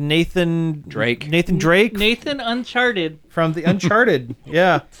as Nathan Drake. Nathan Drake Nathan Uncharted from the Uncharted.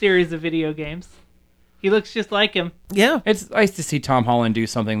 Yeah. series of video games. He looks just like him. Yeah. It's nice to see Tom Holland do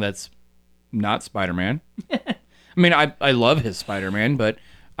something that's not Spider-Man. I mean, I love his Spider-Man, but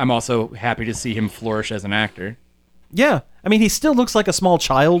I'm also happy to see him flourish as an actor. Yeah. I mean, he still looks like a small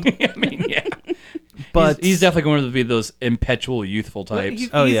child, I mean, yeah. but he's definitely going to be those impetual, youthful types. He's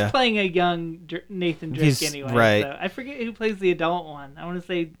Oh, yeah. playing a young Nathan Drake He's- anyway. right. So I forget who plays the adult one. I want to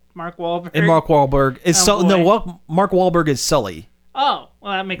say Mark Wahlberg. and Mark Wahlberg is Oh, boy. Mark Wahlberg is Sully. Oh,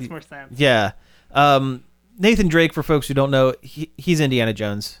 well, that makes more sense. Yeah. Nathan Drake, for folks who don't know, he's Indiana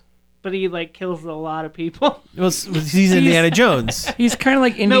Jones. But he like kills a lot of people. Well, he's Indiana Jones. He's kind of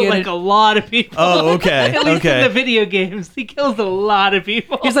like No, Indiana. like a lot of people. Oh, okay. At least in Okay. the video games, he kills a lot of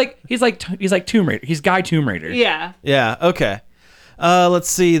people. He's like Tomb Raider. He's Guy Tomb Raider. yeah. Yeah, okay. Let's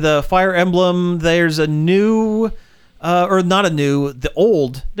see. The Fire Emblem, there's a new, or not a new, the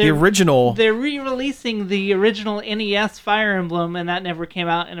old, the original. They're re-releasing the original NES Fire Emblem, and that never came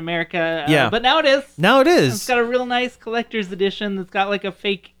out in America. Yeah. But now it is. Now it It's is. got a real nice collector's edition that's got like a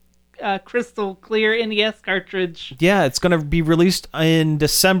fake crystal clear NES cartridge. Yeah, it's going to be released in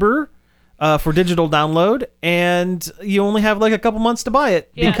December for digital download, and you only have like a couple months to buy it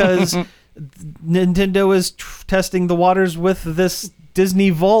Yeah. because Nintendo is testing the waters with this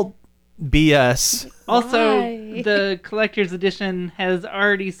Disney Vault BS. Also, Why? the collector's edition has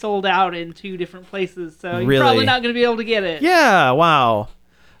already sold out in 2 different places, so you're Really? probably not going to be able to get it. Yeah, wow.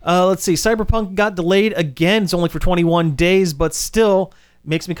 Let's see. Cyberpunk got delayed again. It's only for 21 days, but still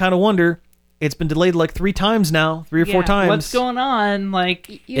makes me kind of wonder. It's been delayed like 3 times now, 3 or 4 times. What's going on? Like,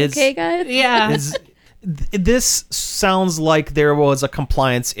 You It's- okay, guys? yeah. This sounds like there was a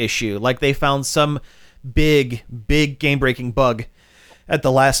compliance issue. Like they found some big game-breaking bug at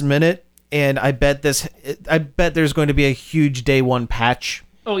the last minute, and I bet there's going to be a huge day 1 patch.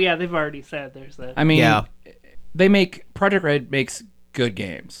 Oh, yeah, they've already said there's a... I mean, Yeah. Project Red makes good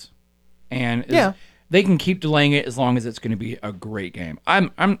games, and Yeah. they can keep delaying it as long as it's going to be a great game. I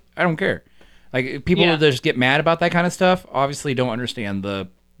don't care. Like people Yeah. that just get mad about that kind of stuff obviously don't understand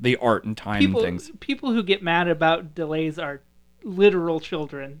the art and time and things. People who get mad about delays are literal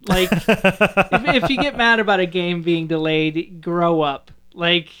children. Like, if you get mad about a game being delayed, grow up.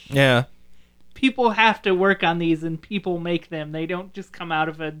 Like, Yeah. people have to work on these, and people make them. They don't just come out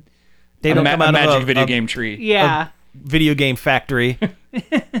of a... They don't come out magic of video a game tree. Yeah. video game factory.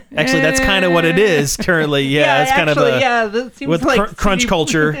 Actually, that's kind of what it is currently. Yeah, it's kind of actually, a yeah, that seems with like crunch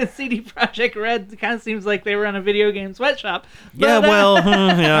culture. CD Projekt Red kind of seems like they were on a video game sweatshop. yeah. But, Well,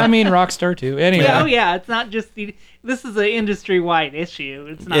 yeah. I mean, Rockstar too. Anyway, yeah, oh yeah, it's not just CD. This is an industry-wide issue.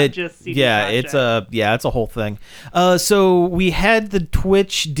 It's not just CD Projekt. It's a whole thing. So we had the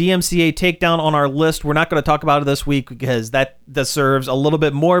Twitch DMCA takedown on our list. We're not going to talk about it this week because that deserves a little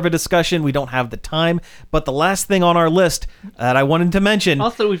bit more of a discussion. We don't have the time. But the last thing on our list that I wanted to mention.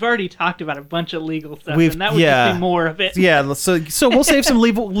 Also, we've already talked about a bunch of legal stuff, and that would just be more of it. Yeah, so we'll save some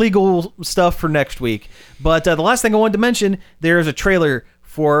legal stuff for next week. But the last thing I wanted to mention, there is a trailer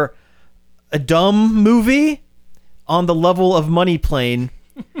for a dumb movie on the level of Money Plane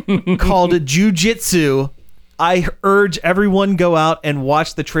called Jiu-Jitsu. I urge everyone go out and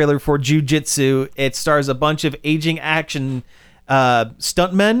watch the trailer for Jiu-Jitsu. It stars a bunch of aging action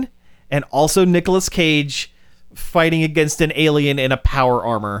stuntmen and also Nicolas Cage fighting against an alien in a power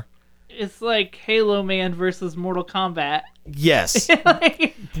armor. It's like Halo Man versus Mortal Kombat. Yes.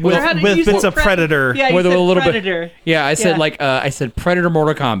 with bits of Predator. Yeah, with a little Predator. bit. Yeah, I said Predator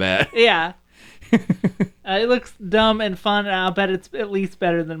Mortal Kombat. Yeah. It looks dumb and fun, and I'll bet it's at least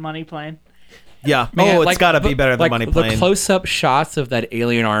better than Money Plane. Yeah. Man, it's got to be better than Money Plane. The close-up shots of that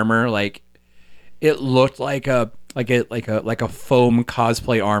alien armor, it looked like a foam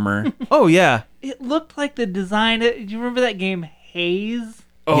cosplay armor. Oh yeah. It looked like the design. Do you remember that game Haze?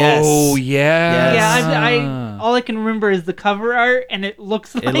 Oh yeah. Yes. Yeah. All I can remember is the cover art, and it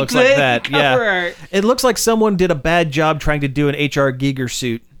looks like that. cover art. It looks like someone did a bad job trying to do an H.R. Giger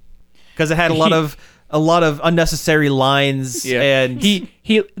suit because it had a lot of unnecessary lines. Yeah. And the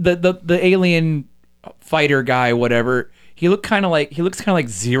alien fighter guy, whatever. He looks kind of like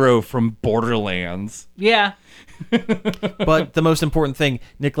Zero from Borderlands. Yeah. But the most important thing,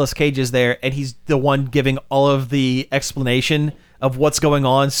 Nicolas Cage is there, and he's the one giving all of the explanation of what's going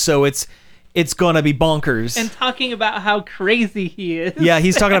on. So it's gonna be bonkers. And talking about how crazy he is. Yeah,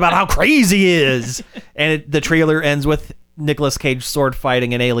 he's talking about how crazy he is, and the trailer ends with Nicolas Cage sword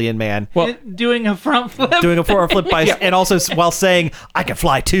fighting an alien man, Well, doing a front flip. doing a forward flip by, and also while saying, "I can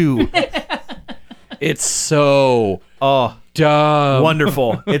fly too." it's so dumb.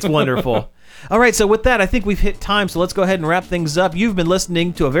 Wonderful. It's wonderful. All right, so with that, I think we've hit time, so let's go ahead and wrap things up. You've been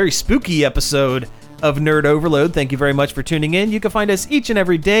listening to a very spooky episode of Nerd Overload. Thank you very much for tuning in. You can find us each and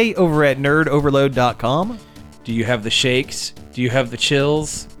every day over at nerdoverload.com. Do you have the shakes? Do you have the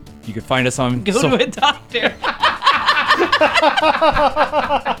chills? You can find us on... Go to a doctor.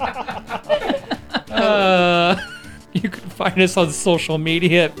 You can find us on social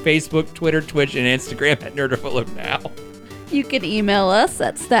media at Facebook, Twitter, Twitch, and Instagram at Nerd Overload Now. You can email us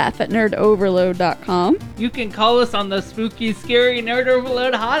at staff@nerdoverload.com. You can call us on the spooky, scary Nerd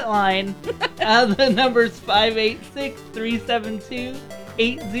Overload hotline. The number's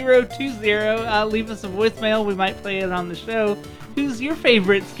 586-372-8020. Leave us a voicemail. We might play it on the show. Who's your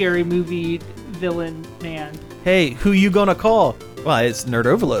favorite scary movie villain man? Hey, who you gonna call? Well, it's Nerd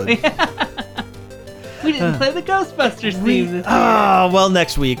Overload. We didn't play the Ghostbusters theme this year. Well,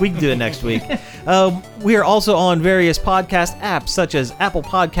 next week. We can do it next week. We are also on various podcast apps such as Apple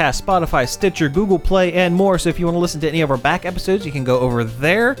Podcasts, Spotify, Stitcher, Google Play, and more. So if you want to listen to any of our back episodes, you can go over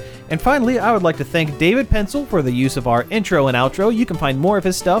there. And finally, I would like to thank David Pencil for the use of our intro and outro. You can find more of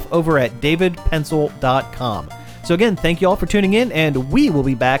his stuff over at davidpencil.com. So again, thank you all for tuning in, and we will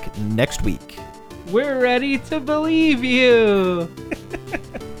be back next week. We're ready to believe you.